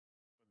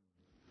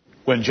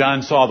When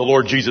John saw the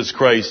Lord Jesus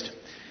Christ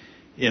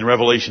in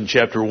Revelation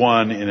chapter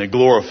 1 in a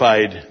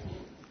glorified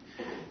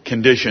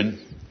condition,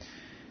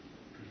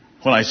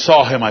 when I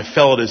saw him, I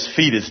fell at his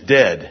feet as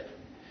dead.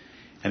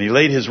 And he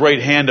laid his right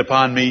hand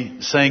upon me,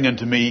 saying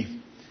unto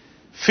me,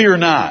 Fear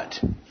not.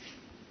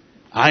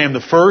 I am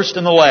the first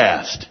and the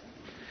last.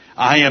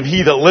 I am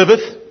he that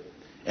liveth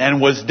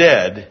and was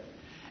dead.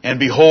 And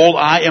behold,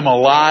 I am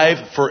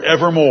alive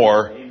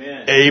forevermore.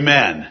 Amen.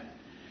 Amen.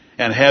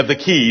 And have the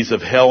keys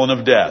of hell and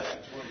of death.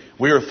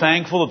 We are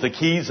thankful that the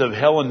keys of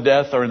hell and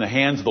death are in the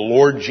hands of the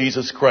Lord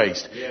Jesus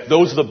Christ. Yes.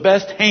 Those are the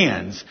best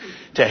hands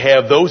to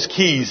have those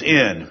keys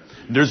in.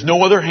 There's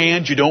no other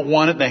hand. You don't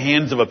want it in the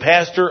hands of a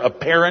pastor, a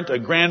parent, a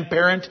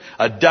grandparent,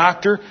 a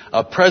doctor,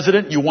 a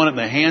president. You want it in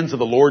the hands of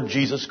the Lord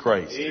Jesus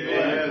Christ.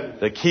 Amen.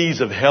 The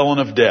keys of hell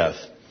and of death.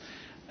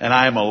 And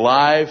I am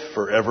alive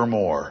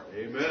forevermore.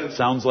 Amen.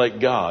 Sounds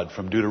like God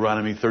from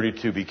Deuteronomy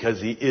 32,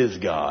 because He is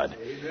God.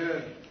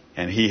 Amen.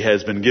 And He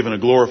has been given a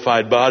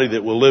glorified body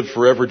that will live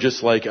forever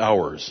just like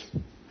ours.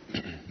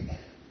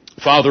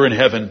 Father in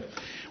heaven,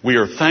 we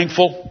are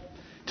thankful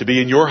to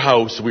be in your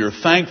house. We are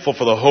thankful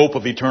for the hope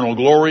of eternal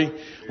glory.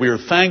 We are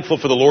thankful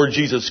for the Lord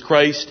Jesus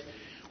Christ.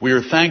 We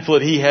are thankful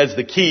that He has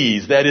the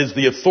keys, that is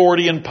the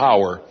authority and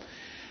power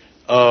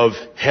of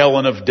hell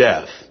and of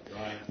death.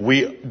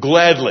 We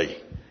gladly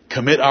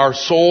commit our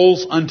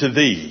souls unto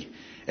Thee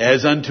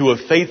as unto a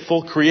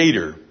faithful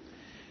Creator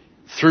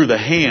through the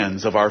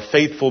hands of our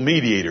faithful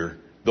mediator,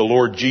 the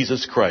Lord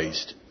Jesus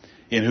Christ,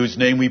 in whose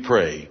name we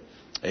pray.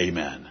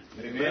 Amen.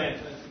 Amen.